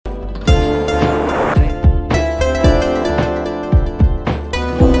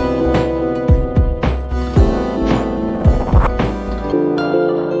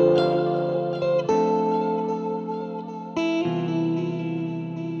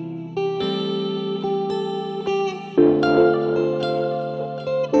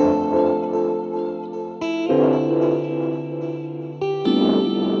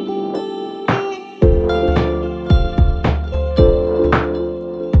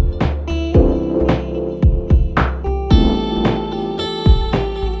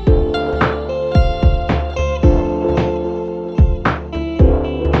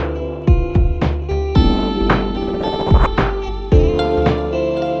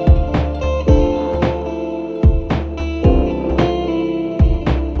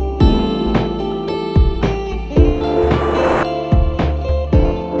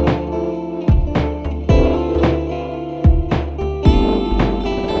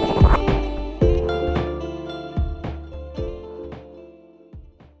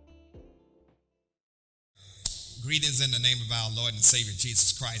Greetings in the name of our Lord and Savior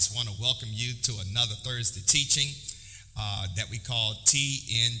Jesus Christ. I want to welcome you to another Thursday teaching that we call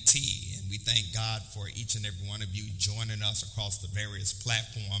TNT. And we thank God for each and every one of you joining us across the various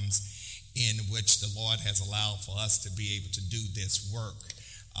platforms in which the Lord has allowed for us to be able to do this work.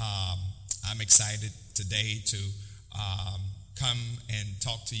 I'm excited today to come and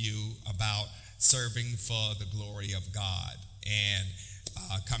talk to you about serving for the glory of God. And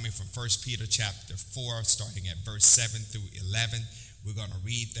coming from 1 Peter chapter 4, starting at verse 7 through 11. We're going to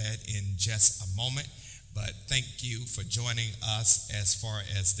read that in just a moment. But thank you for joining us as far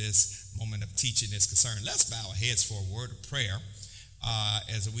as this moment of teaching is concerned. Let's bow our heads for a word of prayer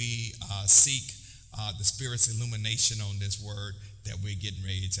as we seek the Spirit's illumination on this word that we're getting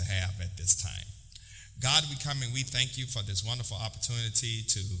ready to have at this time. God, we come and we thank you for this wonderful opportunity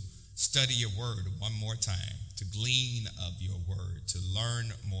to study your word one more time, to glean of your word, to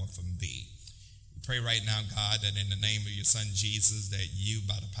learn more from thee. We pray right now, God, that in the name of your Son Jesus, that you,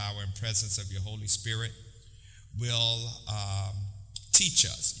 by the power and presence of your Holy Spirit, will teach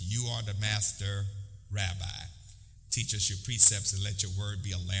us. You are the master rabbi. Teach us your precepts and let your word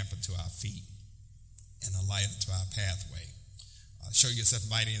be a lamp unto our feet and a light unto our pathway. Show yourself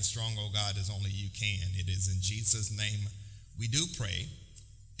mighty and strong, O God, as only you can. It is in Jesus' name we do pray.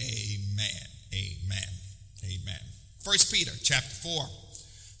 Amen. Amen. Amen. 1 Peter chapter 4,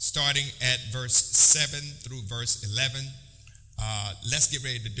 starting at verse 7 through verse 11. Let's get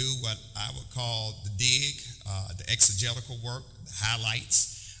ready to do what I would call the dig, the exegetical work, the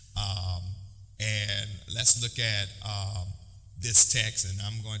highlights. And let's look at this text, and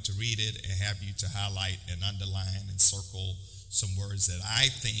I'm going to read it and have you to highlight and underline and circle some words that I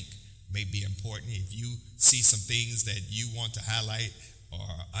think may be important. If you see some things that you want to highlight or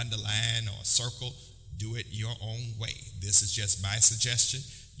underline or circle, do it your own way. This is just my suggestion.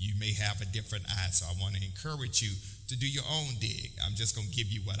 You may have a different eye, so I want to encourage you to do your own dig. I'm just going to give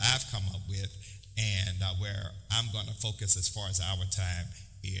you what I've come up with and where I'm going to focus as far as our time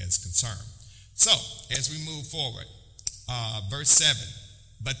is concerned. So, as we move forward, verse 7,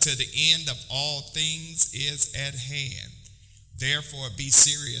 but to the end of all things is at hand. Therefore, be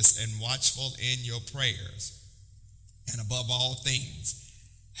serious and watchful in your prayers. And above all things,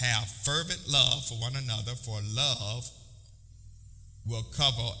 have fervent love for one another, for love will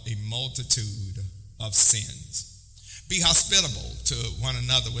cover a multitude of sins. Be hospitable to one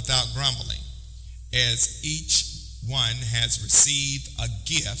another without grumbling. As each one has received a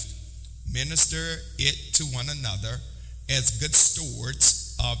gift, minister it to one another as good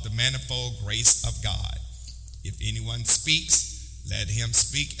stewards of the manifold grace of God. If anyone speaks, let him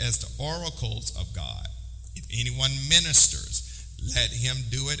speak as the oracles of God. If anyone ministers, let him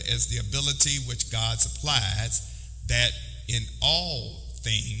do it as the ability which God supplies, that in all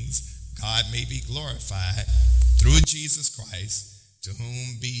things God may be glorified through Jesus Christ, to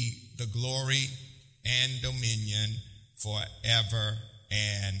whom be the glory and dominion forever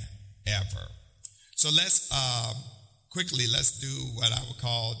and ever. So let's let's do what I would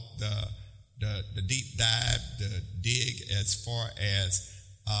call the deep dive, the dig as far as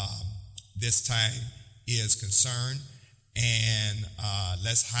this time is concerned. And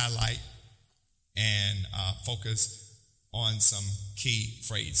let's highlight and focus on some key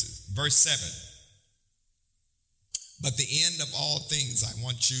phrases. Verse 7. But the end of all things, I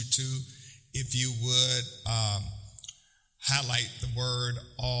want you to, if you would, highlight the word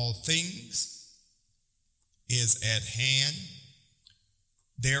all things is at hand.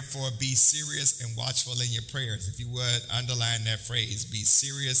 Therefore, be serious and watchful in your prayers. If you would, underline that phrase, be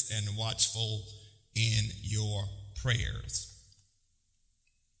serious and watchful in your prayers.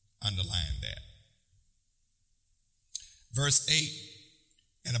 Underline that. Verse 8,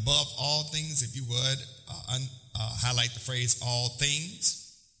 and above all things, if you would, highlight the phrase all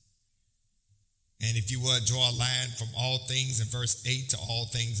things. And if you would, draw a line from all things in verse 8 to all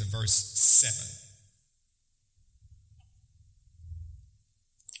things in verse 7.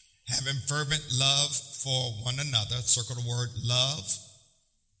 Having fervent love for one another, circle the word love.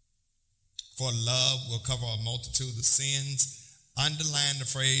 For love will cover a multitude of sins. Underline the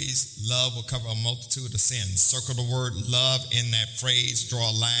phrase, love will cover a multitude of sins. Circle the word love in that phrase. Draw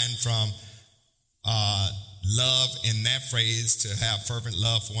a line from love in that phrase to have fervent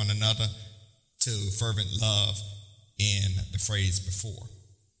love for one another to fervent love in the phrase before.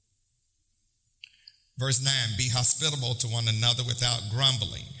 Verse 9, be hospitable to one another without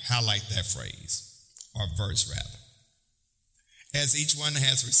grumbling. Highlight that phrase, or verse rather. As each one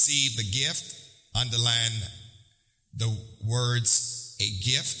has received the gift, underline the words a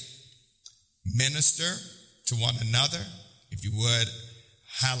gift. Minister to one another. If you would,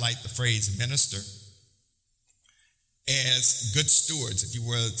 highlight the phrase minister. as good stewards, if you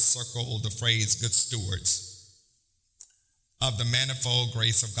would circle the phrase good stewards, of the manifold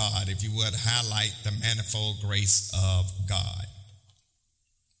grace of God, if you would highlight the manifold grace of God.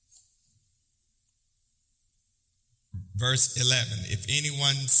 Verse 11, if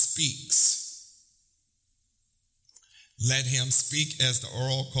anyone speaks, let him speak as the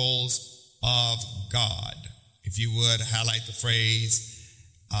oracles of God. If you would highlight the phrase,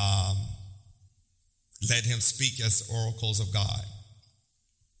 let him speak as the oracles of God.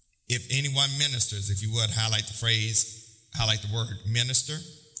 If anyone ministers, if you would highlight the phrase, highlight the word minister,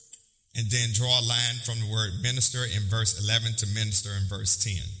 and then draw a line from the word minister in verse 11 to minister in verse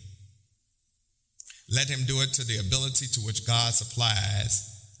 10. Let him do it to the ability to which God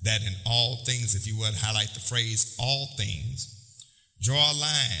supplies, that in all things, if you would highlight the phrase all things, draw a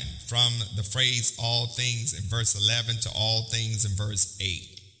line from the phrase all things in verse 11 to all things in verse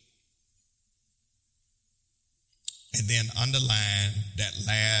 8. And then underline that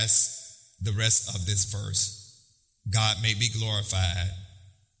the rest of this verse. God may be glorified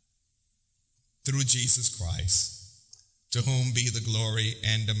through Jesus Christ, to whom be the glory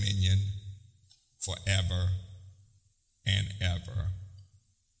and dominion forever and ever.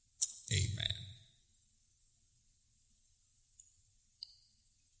 Amen.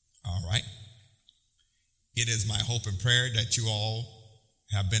 All right. It is my hope and prayer that you all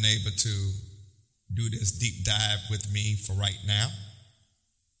have been able to do this deep dive with me for right now.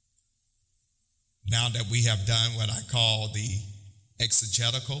 Now that we have done what I call the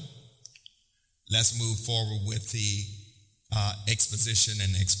exegetical, let's move forward with the exposition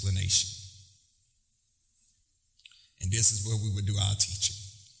and explanation. And this is where we would do our teaching.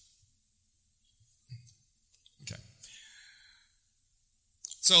 Okay.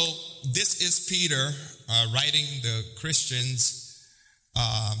 So this is Peter writing the Christians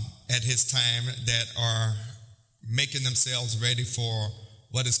at his time that are making themselves ready for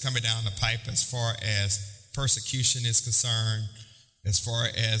what is coming down the pipe as far as persecution is concerned, as far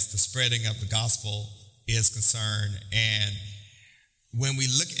as the spreading of the gospel is concerned. And when we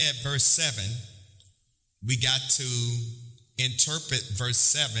look at verse 7, we got to interpret verse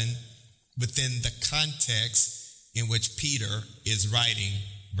 7 within the context in which Peter is writing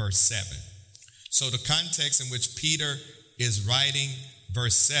verse 7. So the context in which Peter is writing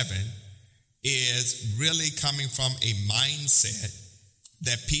verse 7 is really coming from a mindset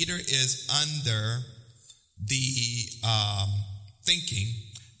that Peter is under the thinking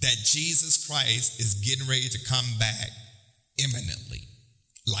that Jesus Christ is getting ready to come back imminently,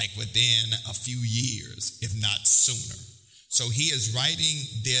 like within a few years, if not sooner. So he is writing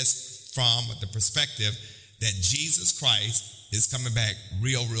this from the perspective that Jesus Christ is coming back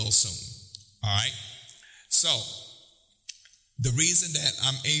real soon. All right? So the reason that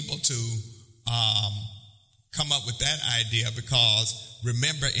I'm able to come up with that idea, because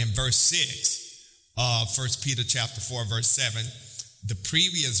remember in verse 6 of 1 Peter chapter 4, verse 7, the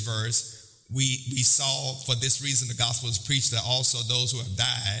previous verse, we saw, for this reason the gospel is preached, that also those who have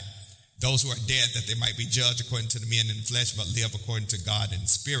died, those who are dead, that they might be judged according to the men in the flesh, but live according to God in the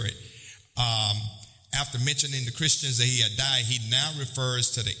spirit. After mentioning the Christians that he had died, he now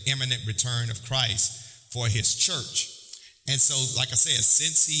refers to the imminent return of Christ for his church. And so, like I said,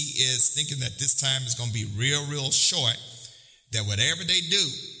 since he is thinking that this time is going to be real short, that whatever they do,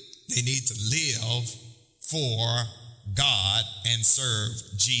 they need to live for God and serve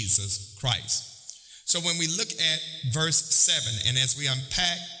Jesus Christ. So when we look at verse 7, and as we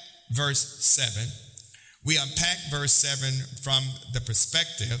unpack verse 7, we unpack verse 7 from the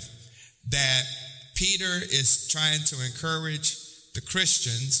perspective that Peter is trying to encourage the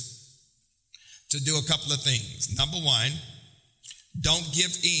Christians to do a couple of things. Number one, don't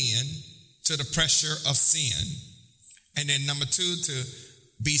give in to the pressure of sin. And then number two, to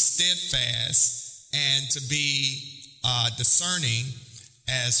be steadfast and to be discerning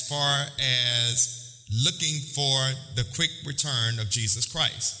as far as looking for the quick return of Jesus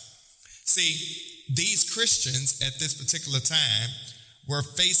Christ. See, these Christians at this particular time were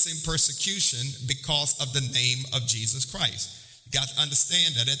facing persecution because of the name of Jesus Christ. You got to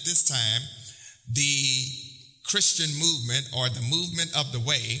understand that at this time, the Christian movement, or the movement of the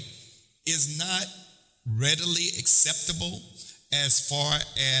way, is not readily acceptable as far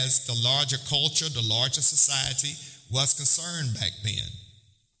as the larger culture, the larger society was concerned back then.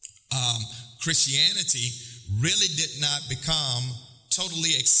 Christianity really did not become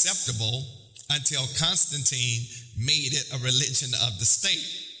totally acceptable until Constantine made it a religion of the state.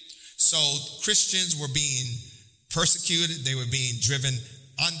 So Christians were being persecuted. They were being driven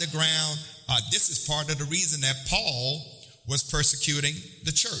underground. This is part of the reason that Paul was persecuting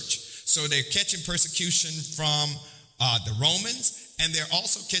the church. So they're catching persecution from the Romans, and they're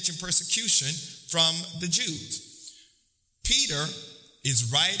also catching persecution from the Jews. Peter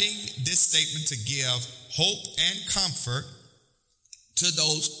is writing this statement to give hope and comfort to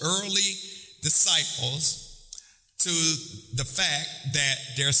those early disciples, to the fact that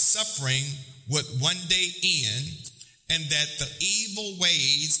their suffering would one day end, and that the evil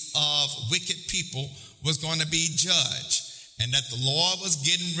ways of wicked people was going to be judged, and that the Lord was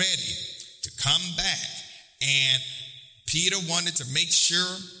getting ready to come back. And Peter wanted to make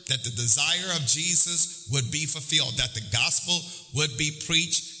sure that the desire of Jesus would be fulfilled, that the gospel would be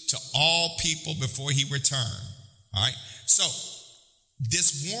preached to all people before he returned. All right. So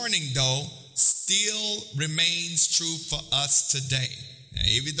this warning, though, still remains true for us today. Now,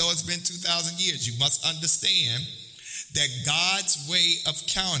 even though it's been 2,000 years, you must understand that God's way of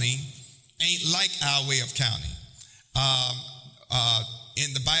counting ain't like our way of counting.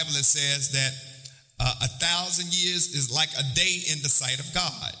 In the Bible, it says that 1,000 years is like a day in the sight of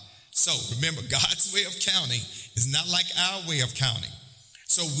God. So remember, God's way of counting is not like our way of counting.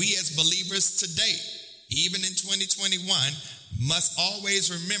 So we as believers today, even in 2021, must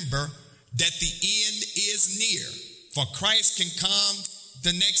always remember that the end is near. For Christ can come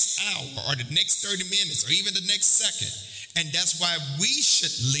the next hour or the next 30 minutes or even the next second. And that's why we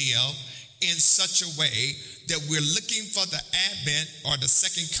should live in such a way that we're looking for the advent or the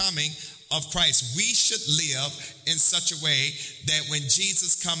second coming of Christ. We should live in such a way that when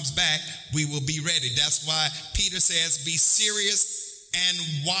Jesus comes back, we will be ready. That's why Peter says, be serious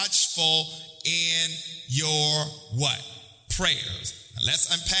and watchful in your what? Prayers. Now let's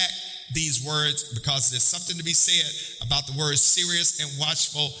unpack these words, because there's something to be said about the words serious and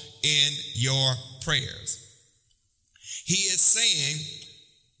watchful in your prayers. He is saying,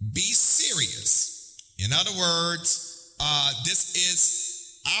 be serious. In other words, this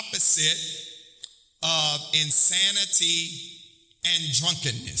is opposite of insanity and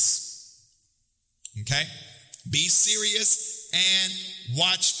drunkenness. Okay? Be serious and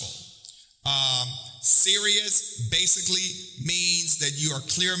watchful. Serious basically means that you are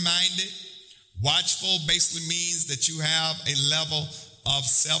clear-minded. Watchful basically means that you have a level of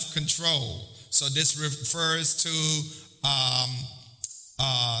self-control. So this refers to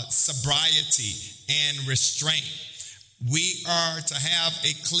sobriety and restraint. We are to have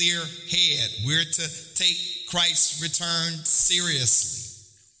a clear head. We're to take Christ's return seriously.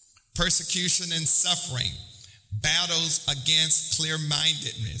 Persecution and suffering, battles against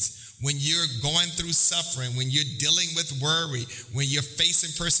clear-mindedness. When you're going through suffering, when you're dealing with worry, when you're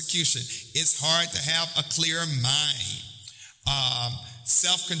facing persecution, it's hard to have a clear mind.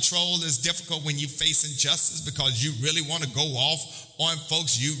 Self-control is difficult when you face injustice, because you really want to go off on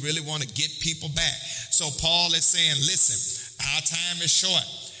folks. You really want to get people back. So Paul is saying, listen, our time is short.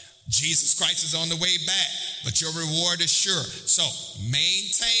 Jesus Christ is on the way back, but your reward is sure. So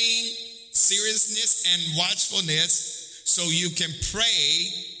maintain seriousness and watchfulness so you can pray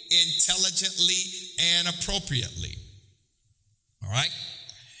intelligently and appropriately. All right?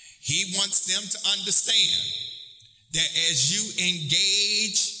 He wants them to understand that as you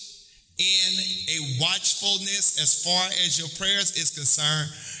engage in a watchfulness as far as your prayers is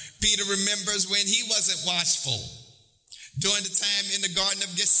concerned, Peter remembers when he wasn't watchful during the time in the Garden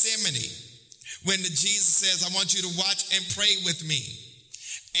of Gethsemane, when Jesus says, I want you to watch and pray with me.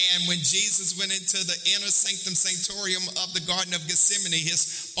 And when Jesus went into the inner sanctum sanctorium of the Garden of Gethsemane,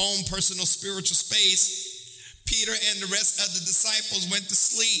 his own personal spiritual space, Peter and the rest of the disciples went to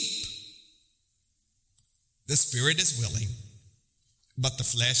sleep. The spirit is willing, but the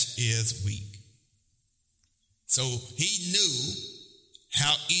flesh is weak. So he knew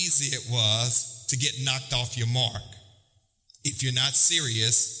how easy it was to get knocked off your mark if you're not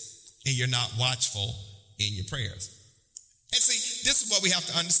serious and you're not watchful in your prayers. And see, this is what we have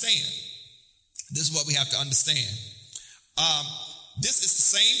to understand. This is what we have to understand. This is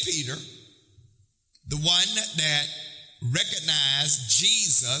the same Peter, the one that recognized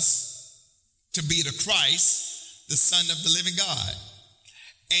Jesus to be the Christ, the Son of the living God.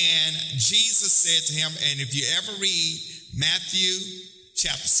 And Jesus said to him, and if you ever read Matthew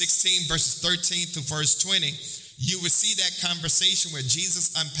chapter 16, verses 13 through verse 20, you will see that conversation where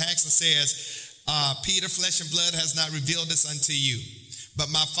Jesus unpacks and says, Peter, flesh and blood has not revealed this unto you, but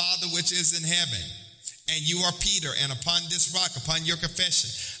my Father which is in heaven. And you are Peter, and upon this rock, upon your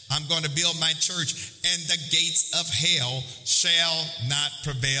confession, I'm going to build my church, and the gates of hell shall not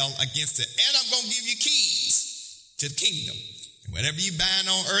prevail against it. And I'm going to give you keys to the kingdom. Whatever you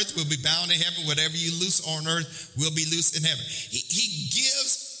bind on earth will be bound in heaven. Whatever you loose on earth will be loose in heaven. He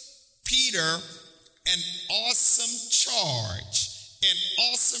gives Peter an awesome charge, an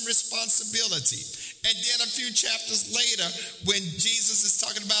awesome responsibility. And then a few chapters later, when Jesus is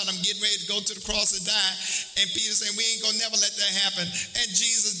talking about, I'm getting ready to go to the cross and die, and Peter's saying, we ain't going to never let that happen. And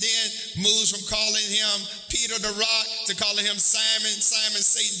Jesus then moves from calling him Peter the Rock to calling him Simon. Simon,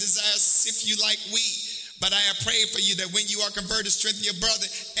 Satan desires to sift you like wheat. But I have prayed for you that when you are converted, strengthen your brother.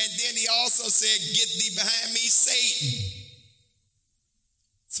 And then he also said, get thee behind me, Satan.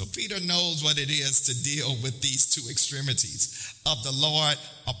 So Peter knows what it is to deal with these two extremities of the Lord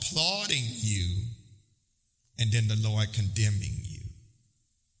applauding you and then the Lord condemning you.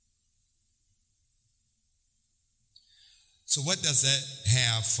 So what does that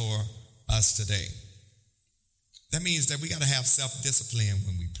have for us today? That means that we got to have self-discipline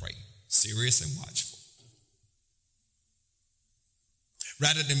when we pray, serious and watchful.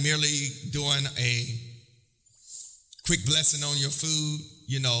 Rather than merely doing a quick blessing on your food,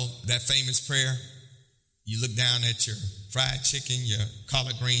 you know, that famous prayer. You look down at your fried chicken, your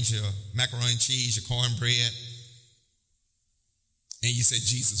collard greens, your macaroni and cheese, your cornbread, and you say,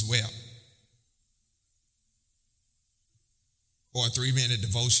 Jesus wept. Or a 3-minute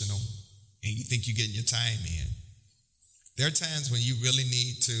devotional, and you think you're getting your time in. There are times when you really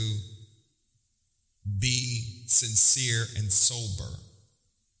need to be sincere and sober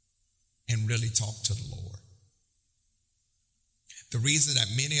and really talk to the Lord. The reason that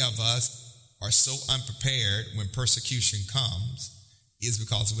many of us are so unprepared when persecution comes is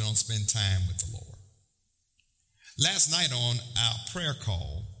because we don't spend time with the Lord. Last night on our prayer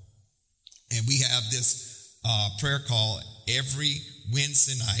call, and we have this prayer call every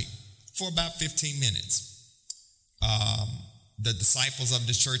Wednesday night for about 15 minutes. The disciples of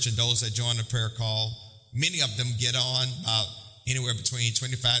the church and those that join the prayer call, many of them get on, anywhere between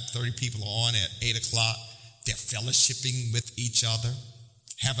 25 to 30 people are on at 8 o'clock. They're fellowshipping with each other,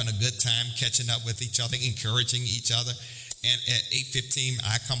 having a good time, catching up with each other, encouraging each other. And at 8:15,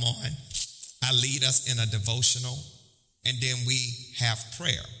 I come on. I lead us in a devotional, and then we have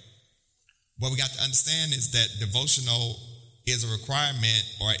prayer. What we got to understand is that devotional is a requirement,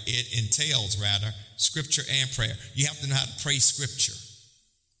 or it entails, rather, scripture and prayer. You have to know how to pray scripture.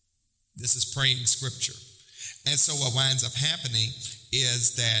 This is praying scripture. And so what winds up happening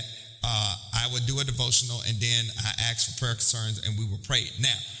is that I would do a devotional, and then I asked for prayer concerns, and we would pray.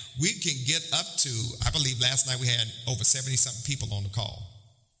 Now, we can get up to, I believe last night we had over 70-something people on the call.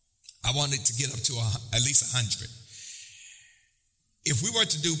 I wanted to get up to at least 100. If we were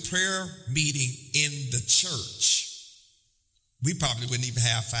to do prayer meeting in the church, we probably wouldn't even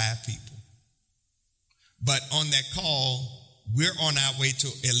have 5 people. But on that call, we're on our way to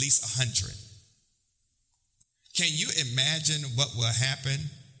at least 100. Can you imagine what will happen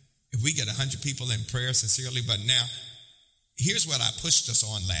if we get 100 people in prayer sincerely? But now, here's what I pushed us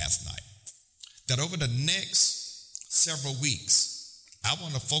on last night. That over the next several weeks, I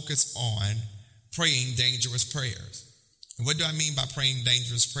want to focus on praying dangerous prayers. And what do I mean by praying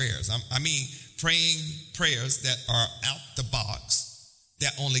dangerous prayers? I mean praying prayers that are out the box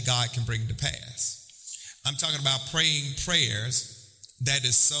that only God can bring to pass. I'm talking about praying prayers that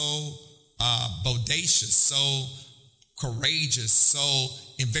is so bodacious, so courageous, so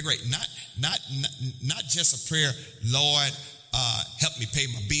invigorating. Not just a prayer, Lord, help me pay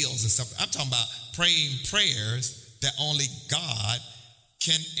my bills and stuff. I'm talking about praying prayers that only God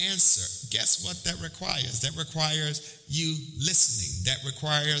can answer. Guess what that requires? That requires you listening. That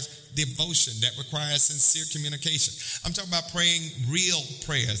requires devotion. That requires sincere communication. I'm talking about praying real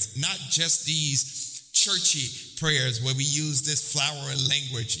prayers, not just these churchy prayers where we use this flowery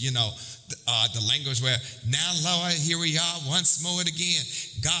language, the language where, now, Lord, here we are once more again.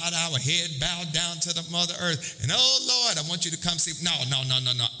 God, our head bowed down to the Mother Earth. And, oh, Lord, I want you to come see. No.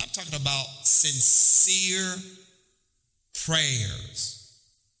 I'm talking about sincere prayers,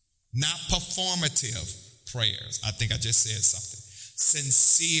 not performative prayers. I think I just said something.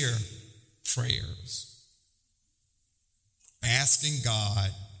 Sincere prayers. Asking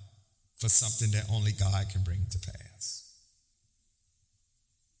God for something that only God can bring to pass.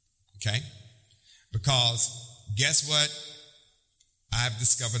 Okay? Because guess what I've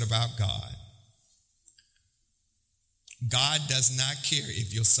discovered about God? God does not care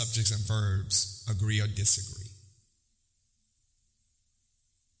if your subjects and verbs agree or disagree.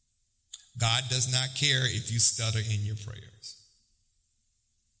 God does not care if you stutter in your prayers.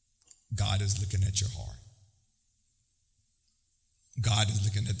 God is looking at your heart. God is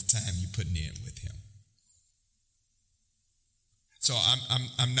looking at the time you're putting in with him. So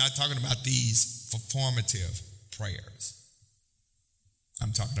I'm not talking about these performative prayers.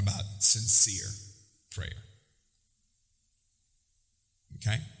 I'm talking about sincere prayer.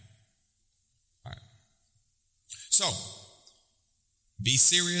 Okay? All right. So, Be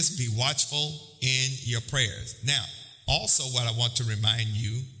serious, be watchful in your prayers. Now, also what I want to remind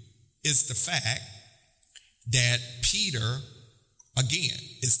you is the fact that Peter, again,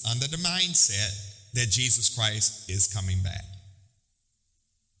 is under the mindset that Jesus Christ is coming back.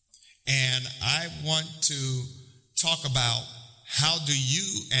 And I want to talk about how do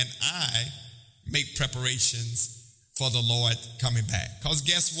you and I make preparations for the Lord coming back. Because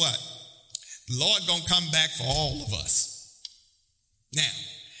guess what? The Lord gonna come back for all of us. Now,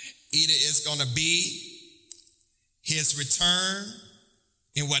 either it's gonna be his return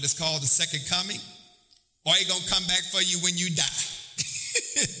in what is called the second coming, or he's gonna come back for you when you die.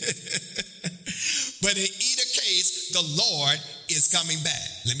 But in either case, the Lord is coming back.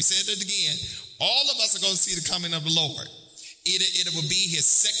 Let me say it again. All of us are going to see the coming of the Lord. Either it will be his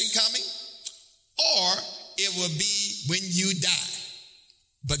second coming, or it will be when you die.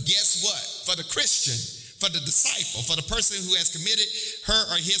 But guess what? For the Christian, for the disciple, for the person who has committed her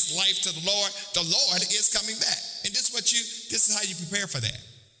or his life to the Lord is coming back. And this is how you prepare for that.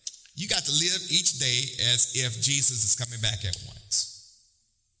 You got to live each day as if Jesus is coming back at once.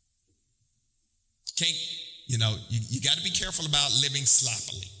 You got to be careful about living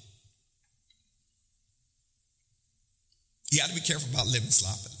sloppily. You got to be careful about living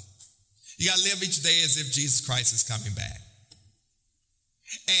sloppily. You got to live each day as if Jesus Christ is coming back.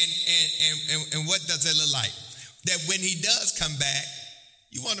 And what does it look like? That when he does come back,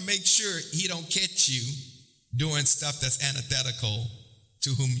 you want to make sure he don't catch you doing stuff that's antithetical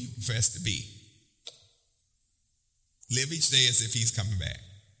to whom you profess to be. Live each day as if he's coming back.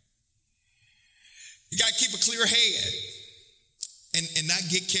 You got to keep a clear head and not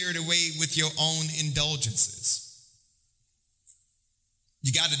get carried away with your own indulgences.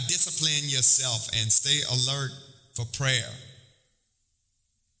 You got to discipline yourself and stay alert for prayer.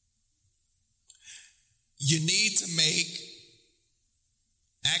 You need to make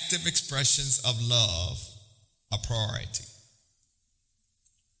active expressions of love a priority.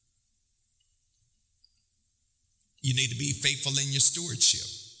 You need to be faithful in your stewardship.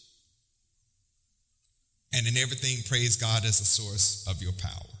 And in everything, praise God as a source of your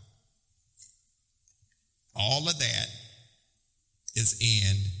power. All of that is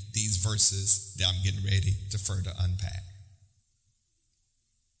in these verses that I'm getting ready to further unpack.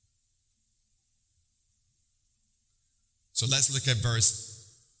 So let's look at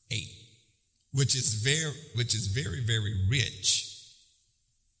verse 8, which is very, very rich,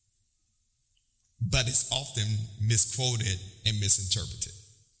 but it's often misquoted and misinterpreted.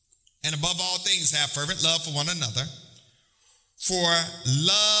 And above all things, have fervent love for one another, for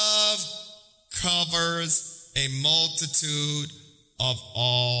love covers a multitude of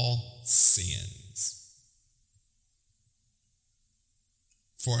all sins.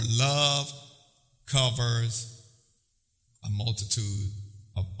 For love covers a multitude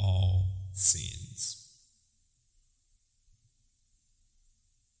of all sins.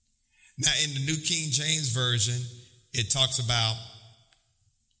 Now, in the New King James Version, it talks about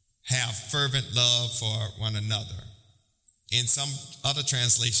have fervent love for one another. In some other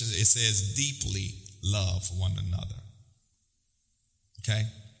translations, it says deeply love for one another. Okay?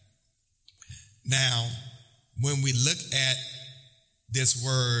 Now, when we look at this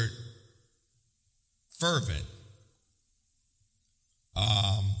word fervent,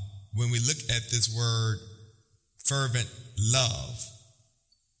 love,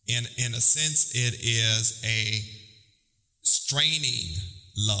 in a sense, it is a straining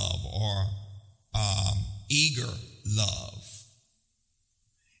love or eager love.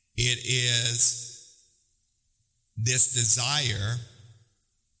 It is this desire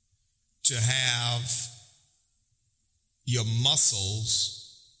to have your muscles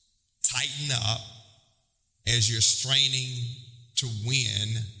tighten up as you're straining to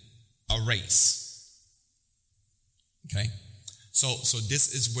win a race. Okay? So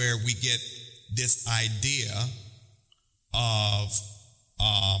this is where we get this idea of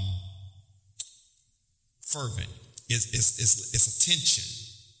fervent. It's a tension.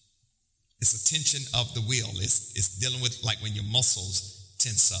 It's a tension of the will. It's dealing with like when your muscles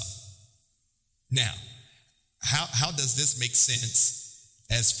tense up. Now, how does this make sense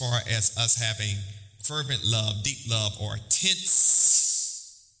as far as us having fervent love, deep love, or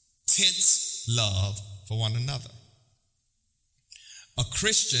tense love for one another? A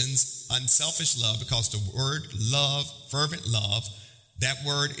Christian's unselfish love, because the word love, fervent love, that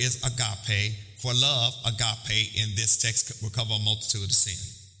word is agape. For love, agape, in this text will cover a multitude of sin.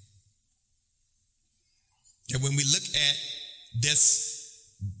 And when we look at this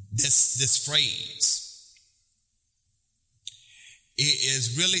phrase, it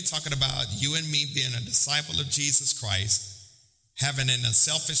is really talking about you and me being a disciple of Jesus Christ, having an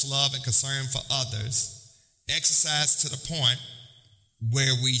unselfish love and concern for others, exercised to the point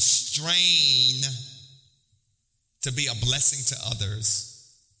where we strain to be a blessing to others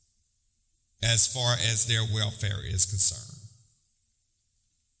as far as their welfare is concerned.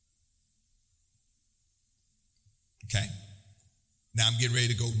 Okay? Now I'm getting ready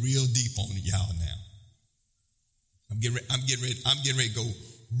to go real deep on y'all now. I'm getting ready to go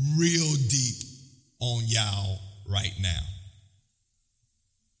real deep on y'all right now.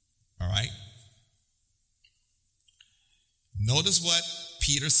 All right? Notice what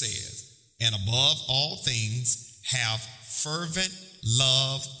Peter says. And above all things, have fervent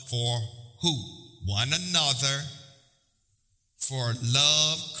love for who? One another. For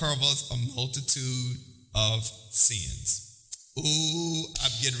love covers a multitude of sins. Ooh,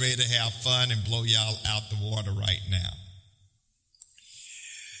 I'm getting ready to have fun and blow y'all out the water right now.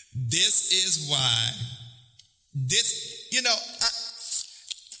 This is why,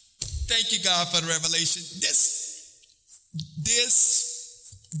 thank you, God, for the revelation. This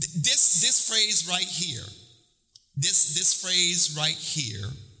phrase right here, this phrase right here,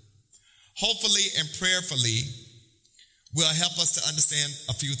 hopefully and prayerfully will help us to understand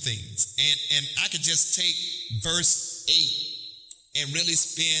a few things. And I could just take verse 8 and really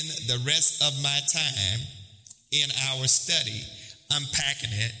spend the rest of my time in our study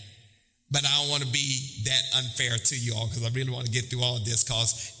unpacking it, but I don't want to be that unfair to you all because I really want to get through all of this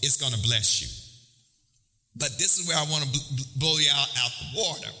because it's going to bless you. But this is where I want to blow you out the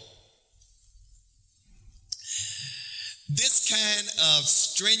water. This kind of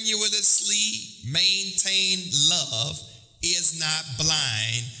strenuously maintained love is not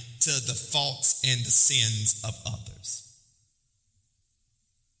blind to the faults and the sins of others.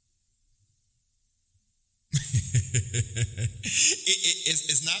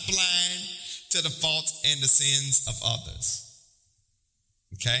 It's not blind to the faults and the sins of others.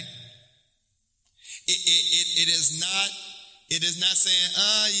 Okay? It is not saying,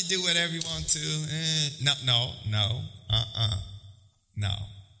 you do whatever you want to. No.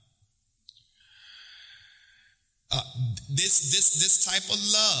 This type of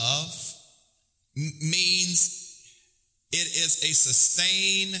love means it is a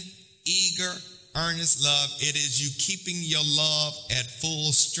sustained, eager, earnest love. It is you keeping your love at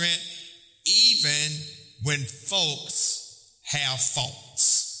full strength, even when folks have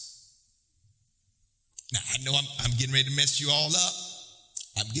faults. Now, I know I'm getting ready to mess you all up.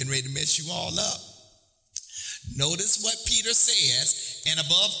 Notice what Peter says, and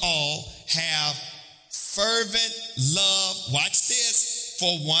above all, have fervent love, watch this,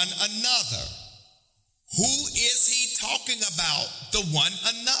 for one another. Who is he talking about, the one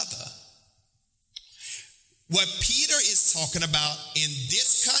another? What Peter is talking about in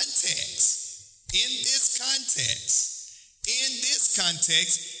this context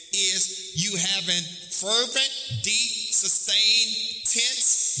is you having fervent, deep, sustained,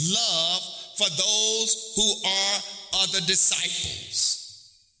 tense love for those who are other disciples.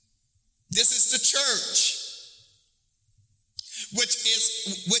 This is the church, which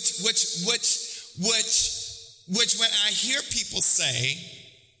when I hear people say,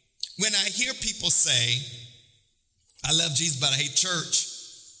 I love Jesus, but I hate church.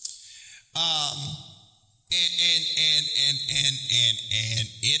 And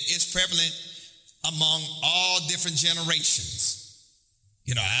it is prevalent among all different generations.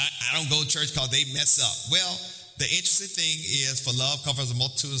 I don't go to church because they mess up. Well, the interesting thing is, for love covers a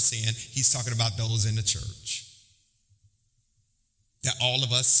multitude of sin. He's talking about those in the church. That all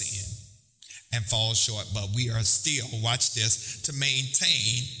of us sin and fall short, but we are still, watch this, to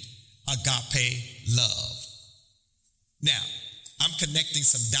maintain agape love. Now, I'm connecting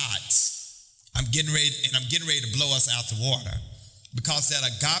some dots. I'm getting ready to blow us out the water, because that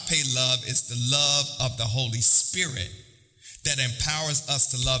agape love is the love of the Holy Spirit that empowers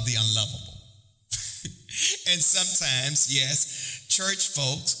us to love the unlovable. And sometimes, yes, church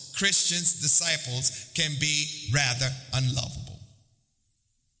folks, Christians, disciples can be rather unlovable.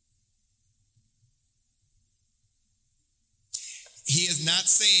 He is not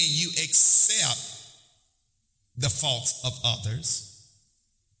saying you accept the faults of others.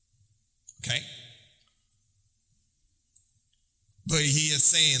 Okay? But he is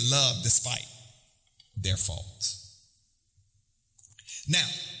saying love despite their faults. Now,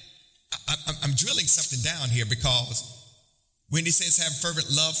 I'm drilling something down here, because when he says have fervent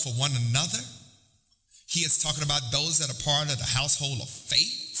love for one another, he is talking about those that are part of the household of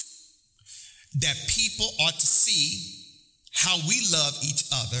faith, that people ought to see how we love each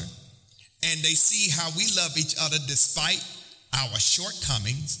other, and they see how we love each other despite our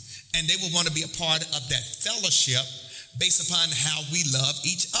shortcomings, and they will want to be a part of that fellowship based upon how we love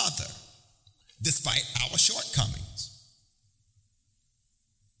each other, despite our shortcomings.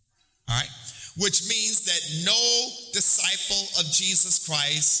 All right? Which means that no disciple of Jesus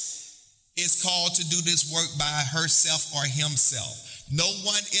Christ is called to do this work by herself or himself. No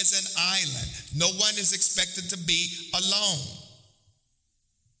one is an island. No one is expected to be alone.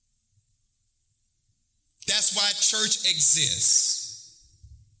 That's why church exists.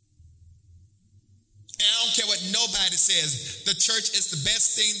 And I don't care what nobody says. The church is the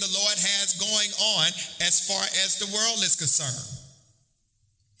best thing the Lord has going on as far as the world is concerned.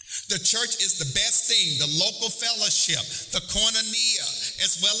 The church is the best thing, the local fellowship, the koinonia,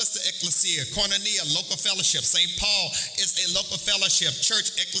 as well as the ecclesia. Koinonia, local fellowship. St. Paul is a local fellowship.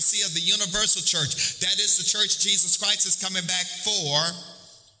 Church, ecclesia, the universal church. That is the church Jesus Christ is coming back for,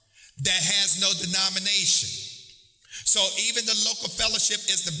 that has no denomination. So even the local fellowship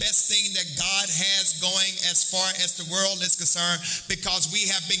is the best thing that God has going as far as the world is concerned, because we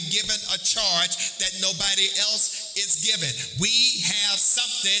have been given a charge that nobody else is given. We have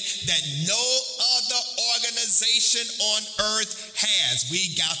something that no other organization on earth has.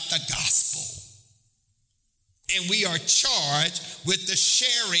 We got the gospel. And we are charged with the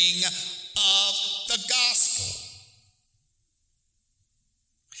sharing of the gospel.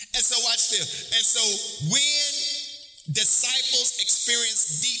 And so watch this. And so when disciples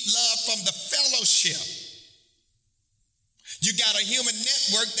experience deep love from the fellowship, you got a human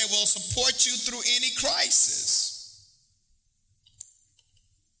network that will support you through any crisis.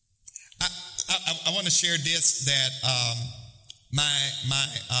 I want to share this, that my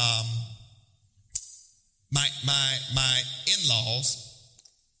in-laws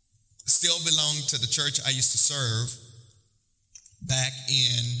still belong to the church I used to serve back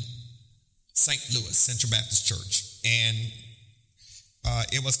in St. Louis, Central Baptist Church. And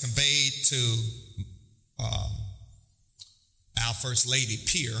it was conveyed to our First Lady,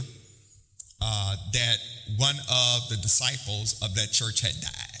 Pierre, that one of the disciples of that church had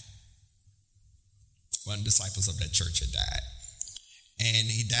died. One of the disciples of that church had died. And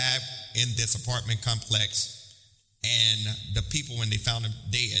he died in this apartment complex. And the people, when they found him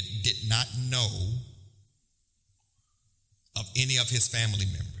dead, did not know of any of his family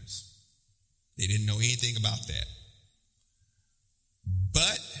members. They didn't know anything about that.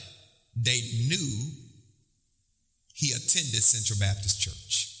 But they knew he attended Central Baptist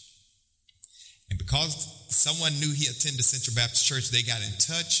Church. And because someone knew he attended Central Baptist Church, they got in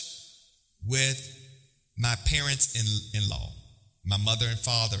touch with my parents-in-law, my mother and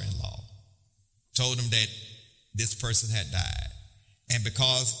father-in-law, told them that this person had died. And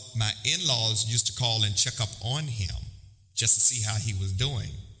because my in-laws used to call and check up on him just to see how he was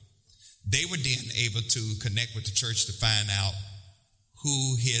doing, they were then able to connect with the church to find out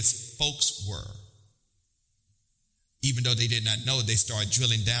who his folks were. Even though they did not know, they started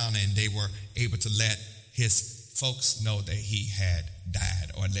drilling down, and they were able to let his folks know that he had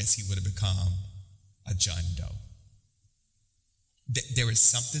died, or unless he would have become a John Doe. There is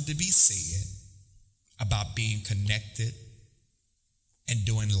something to be said about being connected and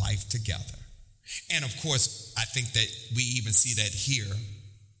doing life together. And of course, I think that we even see that here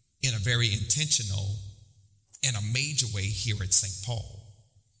in a very intentional and a major way here at St. Paul.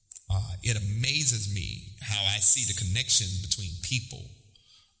 It amazes me how I see the connections between people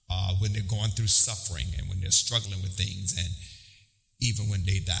when they're going through suffering and when they're struggling with things, and even when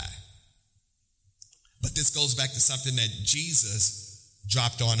they die. But this goes back to something that Jesus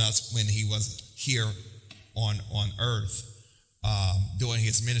dropped on us when he was here on earth doing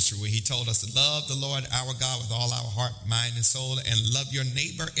his ministry, where he told us to love the Lord our God with all our heart, mind, and soul, and love your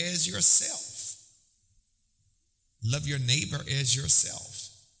neighbor as yourself. Love your neighbor as yourself.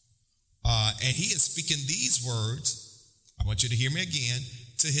 And he is speaking these words, I want you to hear me again,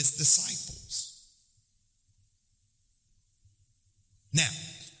 to his disciples. Now,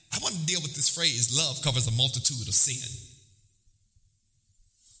 I want to deal with this phrase, love covers a multitude of sin.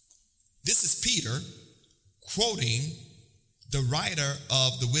 This is Peter quoting the writer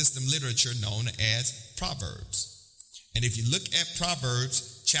of the wisdom literature known as Proverbs. And if you look at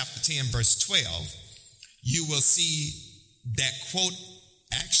Proverbs chapter 10, verse 12, you will see that quote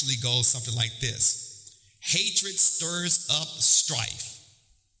actually goes something like this. Hatred stirs up strife.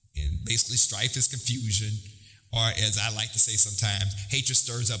 And basically strife is confusion, or as I like to say sometimes, hatred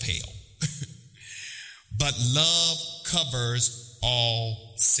stirs up hell. But love covers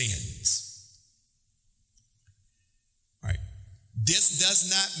all sins. All right. This does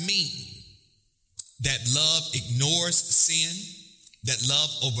not mean that love ignores sin, that love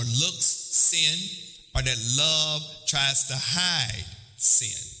overlooks sin, or that love tries to hide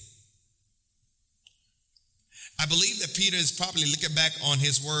sin. I believe that Peter is probably looking back on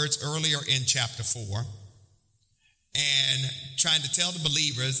his words earlier in chapter 4 and trying to tell the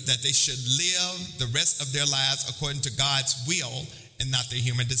believers that they should live the rest of their lives according to God's will and not their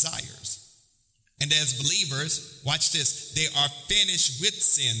human desires. And as believers, watch this, they are finished with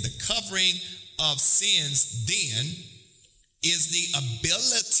sin. The covering of sins then is the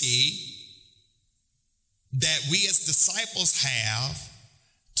ability that we as disciples have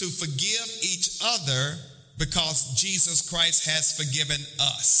to forgive each other because Jesus Christ has forgiven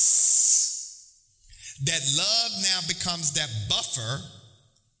us. That love now becomes that buffer,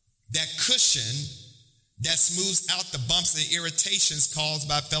 that cushion that smooths out the bumps and irritations caused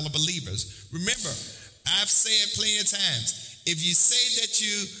by fellow believers. Remember, I've said plenty of times, if you say that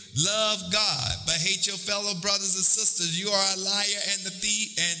you love God but hate your fellow brothers and sisters, you are a liar and the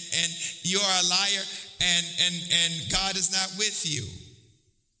thief, and you are a liar, and God is not with you.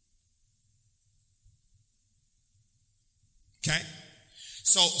 Okay?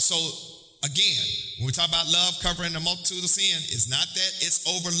 So again, when we talk about love covering a multitude of sin, it's not that it's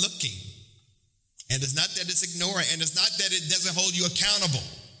overlooking, and it's not that it's ignoring, and it's not that it doesn't hold you accountable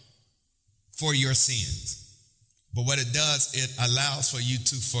for your sins. But what it does, it allows for you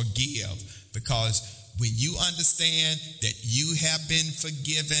to forgive, because when you understand that you have been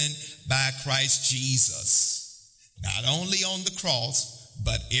forgiven by Christ Jesus, not only on the cross,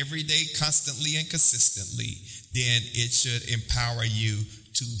 but every day, constantly and consistently, then it should empower you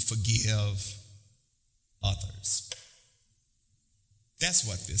to forgive others. That's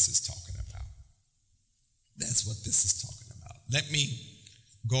what this is talking about. That's what this is talking about. Let me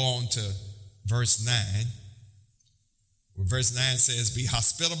go on to verse 9. Where verse 9 says, be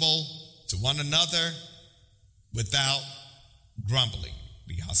hospitable to one another without grumbling.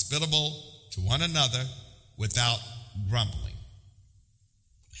 Be hospitable to one another without grumbling.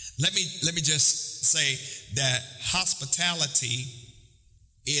 Let me just say that hospitality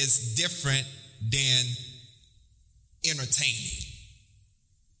is different than entertaining.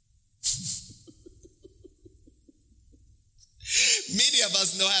 Many of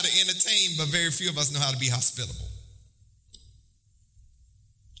us know how to entertain, but very few of us know how to be hospitable.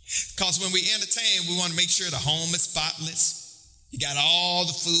 Because when we entertain, we want to make sure the home is spotless. You got all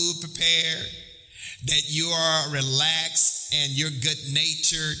the food prepared, that you are relaxed and you're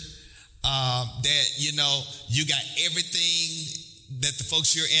good-natured, that, you got everything that the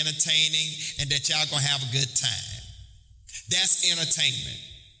folks you're entertaining, and that y'all going to have a good time. That's entertainment.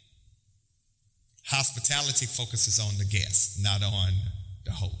 Hospitality focuses on the guest, not on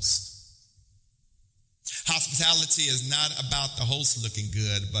the host. Hospitality is not about the host looking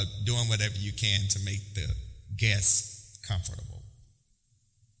good, but doing whatever you can to make the guests comfortable.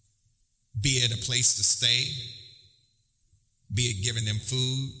 Be it a place to stay, be it giving them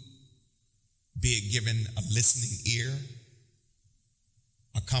food, be it giving a listening ear,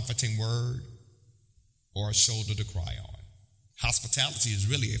 a comforting word, or a shoulder to cry on. Hospitality is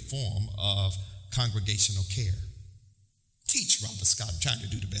really a form of congregational care. Teach Robert Scott. I'm trying to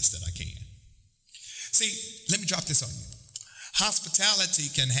do the best that I can. See, let me drop this on you. Hospitality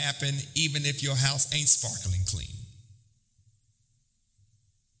can happen even if your house ain't sparkling clean.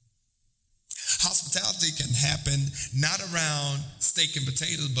 Hospitality can happen not around steak and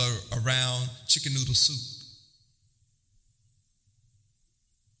potatoes, but around chicken noodle soup.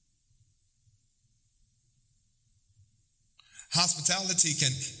 Hospitality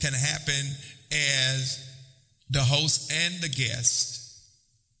can happen as the host and the guest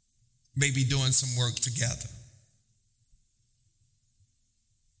may be doing some work together.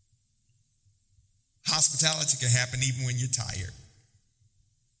 Hospitality can happen even when you're tired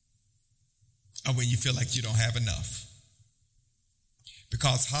or when you feel like you don't have enough.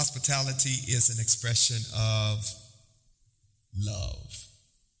 Because hospitality is an expression of love.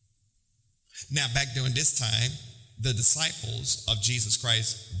 Now, back during this time, the disciples of Jesus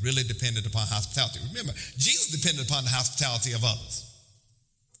Christ really depended upon hospitality. Remember, Jesus depended upon the hospitality of others.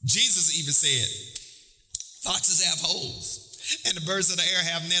 Jesus even said, foxes have holes, and the birds of the air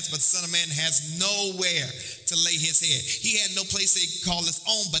have nests, but the Son of Man has nowhere to lay his head. He had no place to call his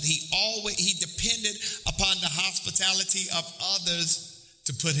own, but he depended upon the hospitality of others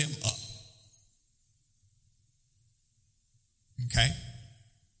to put him up. Okay?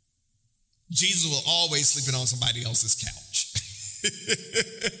 Jesus was always sleeping on somebody else's couch.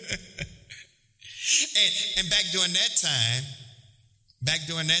 and back during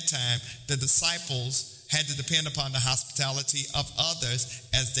that time, the disciples had to depend upon the hospitality of others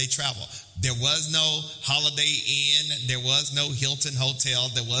as they traveled. There was no Holiday Inn. There was no Hilton Hotel.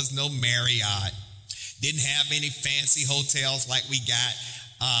 There was no Marriott. Didn't have any fancy hotels like we got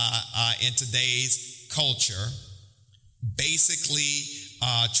in today's culture. Basically,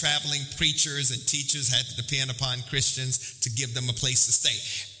 traveling preachers and teachers had to depend upon Christians to give them a place to stay.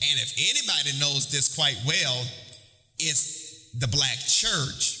 And if anybody knows this quite well, it's the black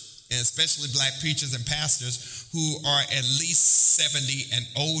church, and especially black preachers and pastors who are at least 70 and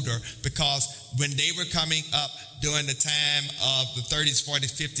older, because when they were coming up during the time of the 30s,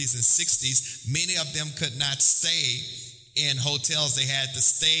 40s, 50s, and 60s, many of them could not stay in hotels. They had to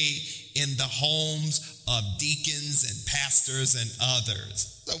stay in the homes of deacons and pastors and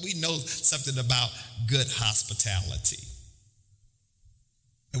others. So we know something about good hospitality.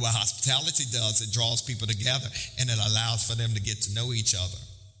 And what hospitality does, it draws people together and it allows for them to get to know each other.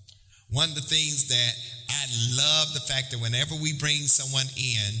 One of the things that I love the fact that whenever we bring someone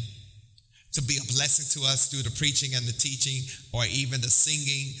in to be a blessing to us through the preaching and the teaching, or even the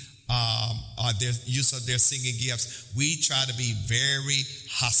singing, or their use of their singing gifts, we try to be very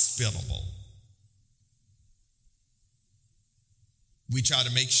hospitable. We try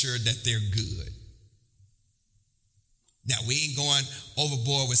to make sure that they're good. Now, we ain't going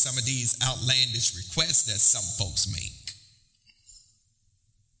overboard with some of these outlandish requests that some folks make.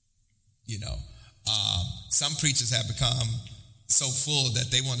 You know, some preachers have become so full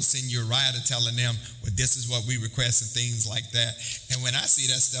that they want to send you a rider telling them, well, this is what we request and things like that. And when I see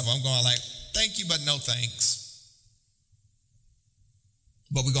that stuff, I'm going like, thank you, but no thanks.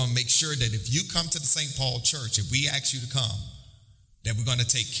 But we're going to make sure that if you come to the St. Paul Church, if we ask you to come, that we're going to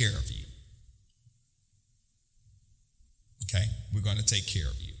take care of you. Okay? We're going to take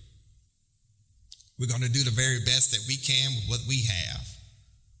care of you. We're going to do the very best that we can with what we have,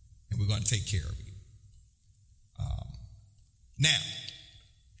 and we're going to take care of you. Now,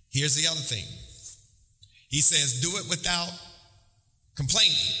 here's the other thing. He says, do it without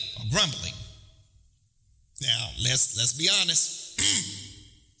complaining or grumbling. Now, let's be honest.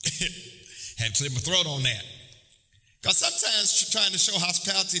 Had to clear my throat on that. Because sometimes trying to show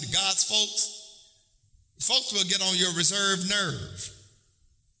hospitality to God's folks will get on your reserved nerve.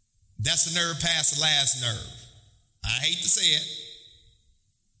 That's the nerve past the last nerve. I hate to say it.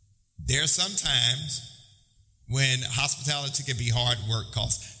 There are some times when hospitality can be hard work,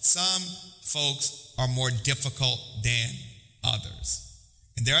 because some folks are more difficult than others.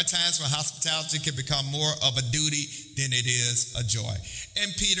 And there are times when hospitality can become more of a duty than it is a joy.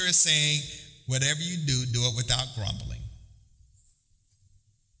 And Peter is saying, whatever you do, do it without grumbling.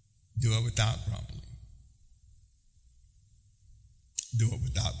 Do it without grumbling. Do it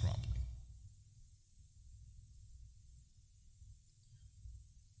without grumbling.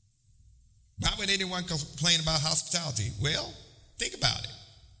 Why would anyone complain about hospitality? Well, think about it.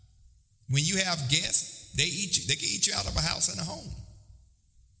 When you have guests, they can eat you out of a house and a home.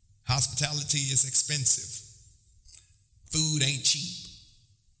 Hospitality is expensive. Food ain't cheap.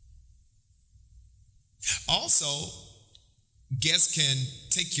 Also, guests can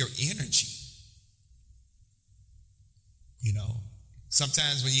take your energy. You know,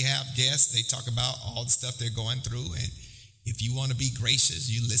 sometimes when you have guests, they talk about all the stuff they're going through, and if you want to be gracious,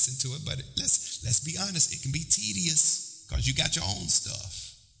 you listen to it, but let's be honest, it can be tedious because you got your own stuff.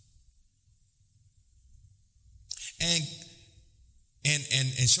 And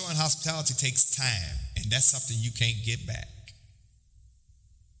showing hospitality takes time, and that's something you can't get back.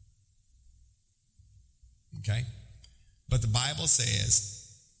 Okay? But the Bible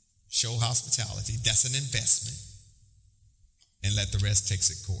says, show hospitality. That's an investment. And let the rest take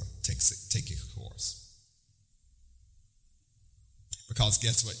its course. Because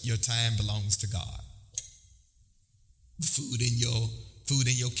guess what? Your time belongs to God. The food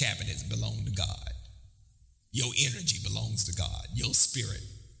in your cabinets belong to God. Your energy belongs to God. Your spirit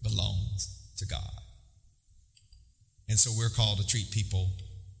belongs to God. And so we're called to treat people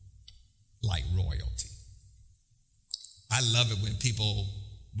like royalty. I love it when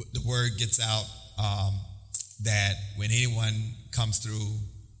the word gets out that when anyone comes through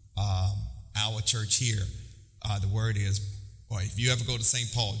our church here, the word is, or if you ever go to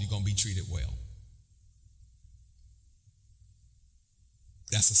St. Paul, you're going to be treated well.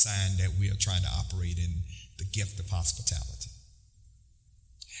 That's a sign that we are trying to operate in the gift of hospitality.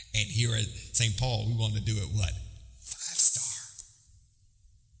 And here at St. Paul, we want to do it what? 5-star.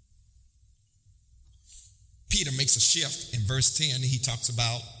 Peter makes a shift in verse 10. He talks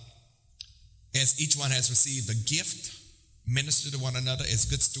about, as each one has received a gift, minister to one another as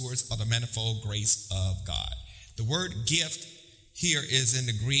good stewards of the manifold grace of God. The word gift here is in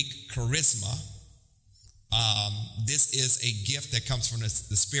the Greek charisma. This is a gift that comes from the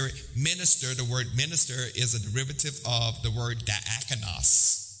Spirit. Minister, the word minister is a derivative of the word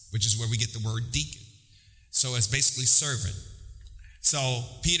diakonos, which is where we get the word deacon. So it's basically servant. So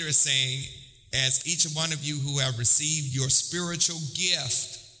Peter is saying, as each one of you who have received your spiritual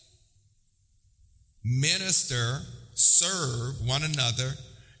gift, minister, serve one another,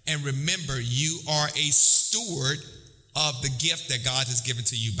 and remember you are a steward of the gift that God has given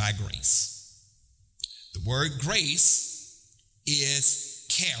to you by grace. The word grace is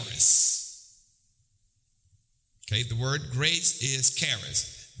charis. Okay, the word grace is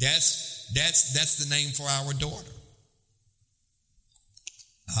charis. That's the name for our daughter.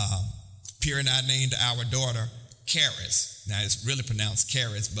 Pierre and I named our daughter Charis. Now it's really pronounced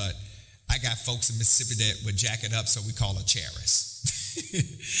Charis, but I got folks in Mississippi that would jack it up, so we call her Charis.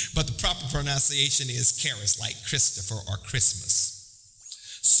 But the proper pronunciation is Charis, like Christopher or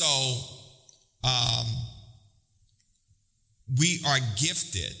Christmas. So we are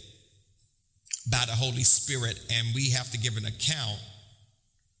gifted by the Holy Spirit, and we have to give an account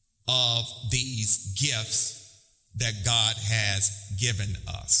of these gifts that God has given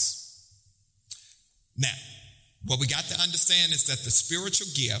us. Now, what we got to understand is that the spiritual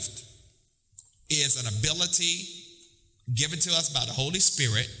gift is an ability given to us by the Holy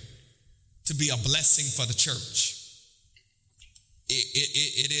Spirit to be a blessing for the church.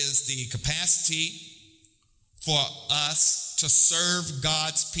 It is the capacity for us to serve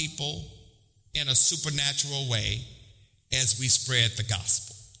God's people in a supernatural way as we spread the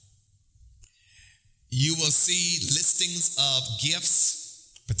gospel. You will see listings of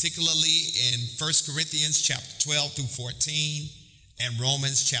gifts, particularly in 1 Corinthians chapter 12 through 14 and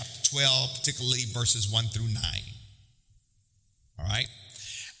Romans chapter 12, particularly verses 1 through 9. All right?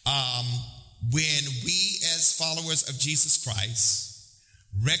 When we as followers of Jesus Christ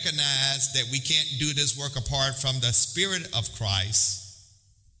recognize that we can't do this work apart from the Spirit of Christ,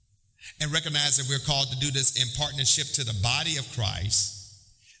 and recognize that we're called to do this in partnership to the body of Christ,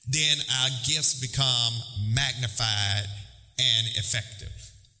 then our gifts become magnified and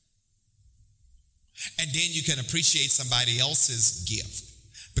effective. And then you can appreciate somebody else's gift.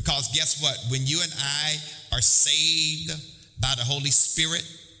 Because guess what? When you and I are saved by the Holy Spirit,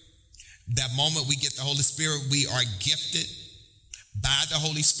 that moment we get the Holy Spirit, we are gifted by the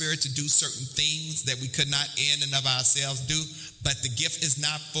Holy Spirit to do certain things that we could not in and of ourselves do. But the gift is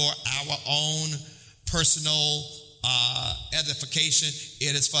not for our own personal edification.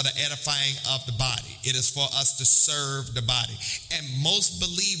 It is for the edifying of the body. It is for us to serve the body. And most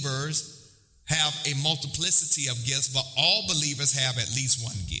believers have a multiplicity of gifts, but all believers have at least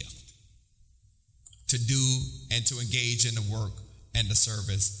one gift to do and to engage in the work and the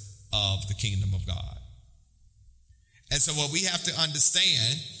service of the kingdom of God. And so what we have to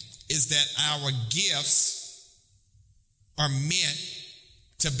understand is that our gifts are meant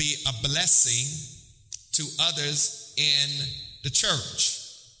to be a blessing to others in the church.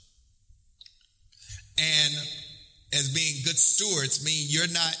 And as being good stewards mean you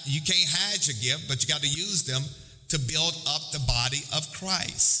can't hide your gift, but you got to use them to build up the body of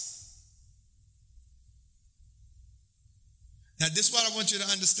Christ. Now, this is what I want you to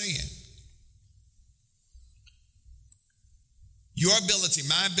understand. Your ability,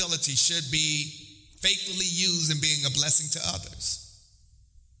 my ability, should be faithfully used in being a blessing to others.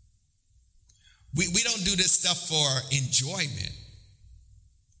 We don't do this stuff for enjoyment.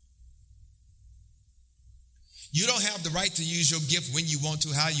 You don't have the right to use your gift when you want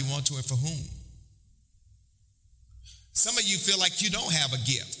to, how you want to, and for whom. Some of you feel like you don't have a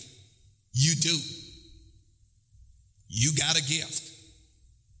gift. You do. You got a gift.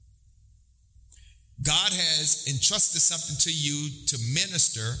 God has entrusted something to you to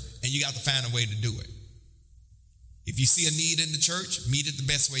minister, and you got to find a way to do it. If you see a need in the church, meet it the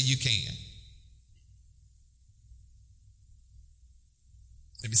best way you can.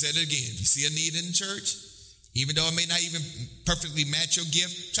 Let me say that again. If you see a need in the church, even though it may not even perfectly match your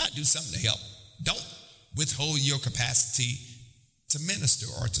gift, try to do something to help. Don't withhold your capacity to minister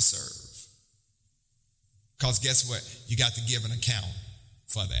or to serve. Because guess what? You got to give an account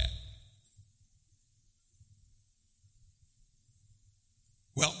for that.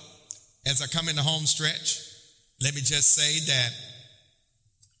 Well, as I come in the home stretch, let me just say that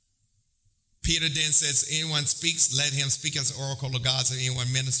Peter then says, anyone speaks, let him speak as the oracle of God. So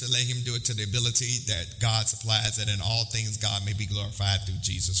anyone minister, let him do it to the ability that God supplies, that in all things God may be glorified through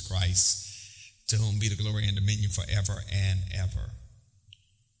Jesus Christ, to whom be the glory and dominion forever and ever.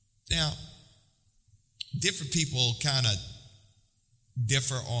 Now, different people kind of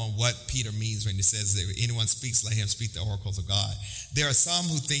differ on what Peter means when he says that anyone speaks, let him speak the oracles of God. There are some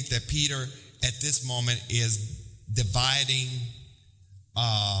who think that Peter at this moment is dividing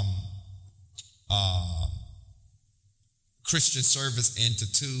Christian service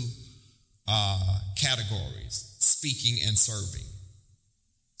into two categories, speaking and serving.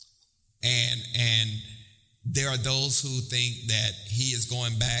 And there are those who think that he is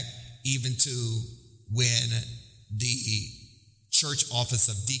going back even to when the church office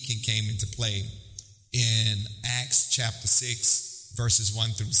of deacon came into play in Acts chapter 6, verses 1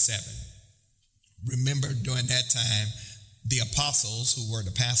 through 7. Remember, during that time, the apostles, who were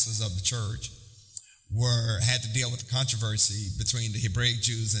the pastors of the church, had to deal with the controversy between the Hebraic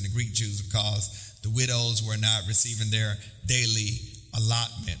Jews and the Greek Jews because the widows were not receiving their daily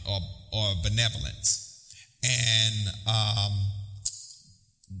allotment or benevolence. And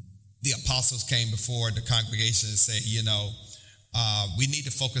the apostles came before the congregation and said, we need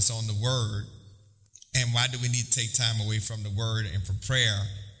to focus on the word. And why do we need to take time away from the word and from prayer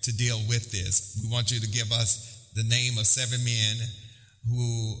to deal with this? We want you to give us the name of 7 men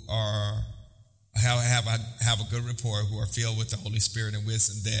who have a good report, who are filled with the Holy Spirit and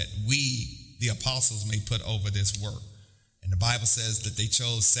wisdom, that we, the apostles, may put over this work. And the Bible says that they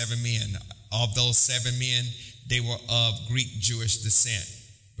chose 7 men. Of those 7 men, they were of Greek Jewish descent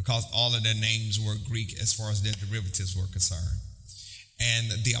because all of their names were Greek as far as their derivatives were concerned.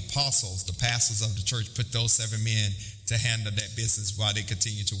 And the apostles, the pastors of the church, put those 7 men to handle that business while they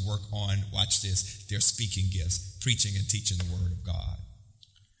continue to work on, watch this, their speaking gifts, preaching and teaching the word of God.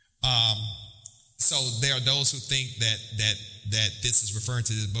 So there are those who think that this is referring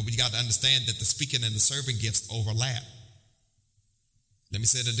to this, but we got to understand that the speaking and the serving gifts overlap. Let me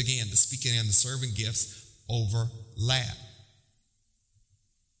say that again. The speaking and the serving gifts overlap.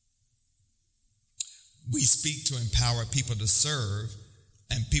 We speak to empower people to serve,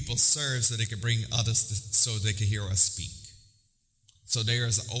 and people serve so they can bring others so they can hear us speak. So there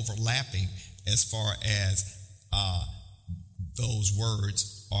is overlapping as far as those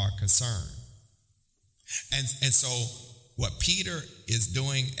words are concerned. And so what Peter is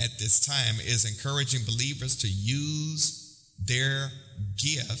doing at this time is encouraging believers to use their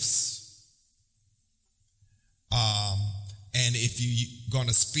gifts. And if you're going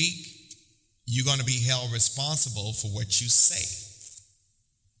to speak, you're going to be held responsible for what you say.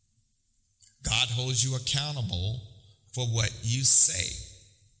 God holds you accountable for what you say.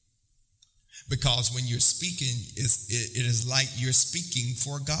 Because when you're speaking, it is like you're speaking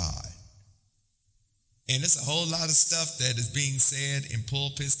for God. And it's a whole lot of stuff that is being said in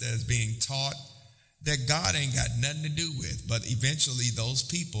pulpits, that is being taught, that God ain't got nothing to do with. But eventually those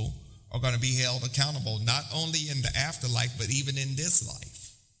people are going to be held accountable, not only in the afterlife, but even in this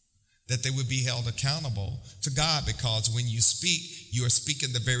life. That they would be held accountable to God, because when you speak, you are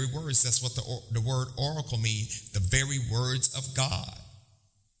speaking the very words. That's what the word oracle means, the very words of God.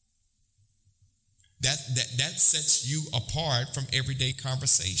 That sets you apart from everyday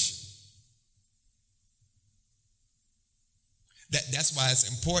conversation. That's why it's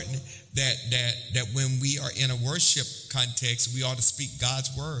important that when we are in a worship context, we ought to speak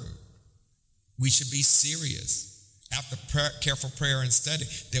God's word. We should be serious. After careful prayer and study,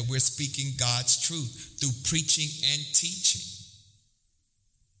 that we're speaking God's truth through preaching and teaching.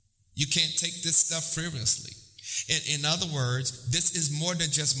 You can't take this stuff frivolously. In other words, this is more than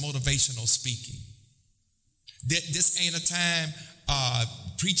just motivational speaking. This ain't a time,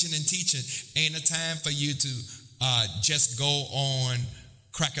 preaching and teaching ain't a time for you to just go on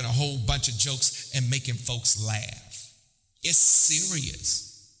cracking a whole bunch of jokes and making folks laugh. It's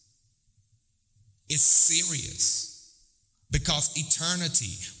serious. It's serious. Because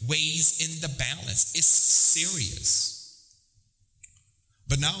eternity weighs in the balance. It's serious.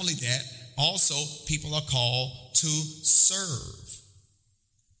 But not only that, also people are called to serve.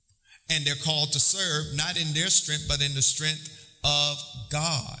 And they're called to serve not in their strength, but in the strength of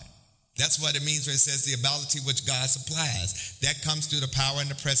God. That's what it means when it says the ability which God supplies. That comes through the power and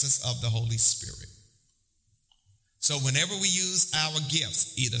the presence of the Holy Spirit. So whenever we use our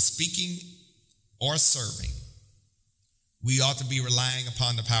gifts, either speaking or serving, we ought to be relying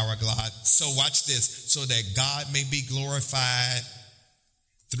upon the power of God. So watch this, so that God may be glorified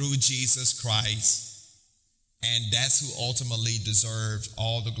through Jesus Christ. And that's who ultimately deserves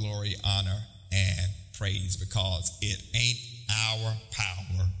all the glory, honor, and praise, because it ain't our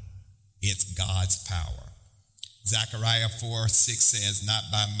power, it's God's power. Zechariah 4:6 says, not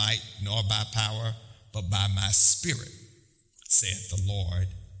by might nor by power, but by my spirit, saith the Lord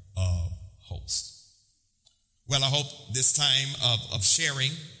of hosts. Well, I hope this time of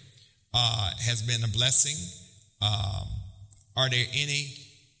sharing has been a blessing. Are there any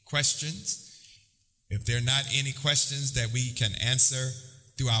questions? If there are not any questions that we can answer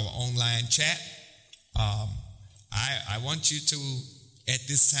through our online chat, I want you to, at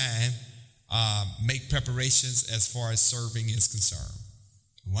this time, make preparations as far as serving is concerned.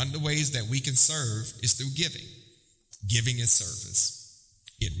 One of the ways that we can serve is through giving. Giving is service.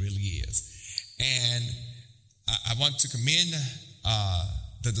 It really is. And I want to commend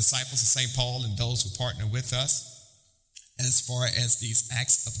the disciples of St. Paul and those who partner with us as far as these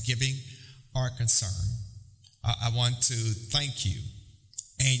acts of giving are concerned. I want to thank you.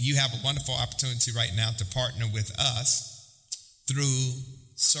 And you have a wonderful opportunity right now to partner with us through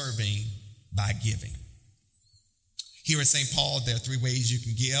serving by giving. Here at St. Paul, there are 3 ways you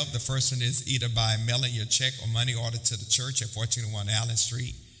can give. The first one is either by mailing your check or money order to the church at 1401 Allen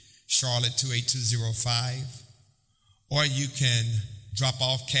Street, Charlotte 28205. Or you can drop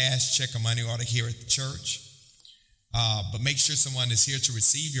off cash, check, or money order here at the church. But make sure someone is here to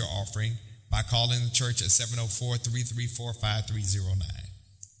receive your offering by calling the church at 704-334-5309.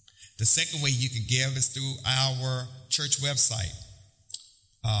 The second way you can give is through our church website,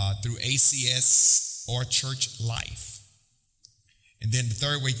 through ACS or Church Life. And then the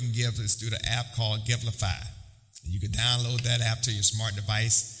third way you can give is through the app called Givelify. You can download that app to your smart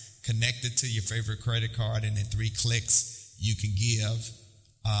device, connect it to your favorite credit card, and in 3 clicks, you can give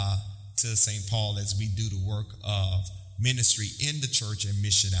to St. Paul as we do the work of ministry in the church and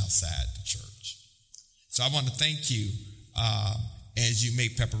mission outside the church. So I want to thank you as you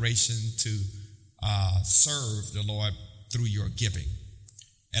make preparation to serve the Lord through your giving.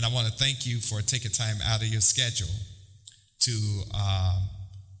 And I want to thank you for taking time out of your schedule to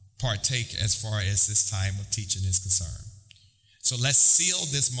partake as far as this time of teaching is concerned. So let's seal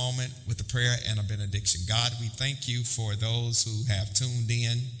this moment with a prayer and a benediction. God, we thank you for those who have tuned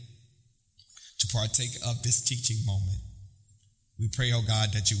in to partake of this teaching moment. We pray, oh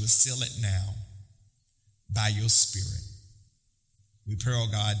God, that you will seal it now by your Spirit. We pray, oh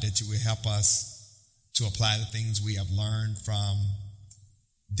God, that you will help us to apply the things we have learned from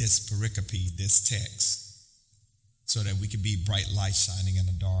this pericope, this text, so that we can be bright light shining in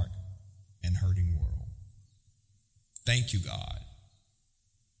a dark and hurting world. Thank you, God,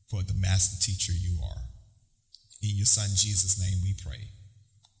 for the master teacher you are. In your Son, Jesus' name, we pray.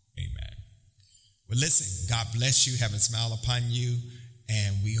 Amen. Well, listen, God bless you, heaven smile upon you,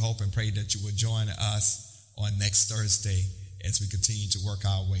 and we hope and pray that you will join us on next Thursday as we continue to work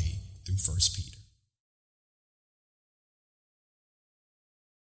our way through 1 Peter.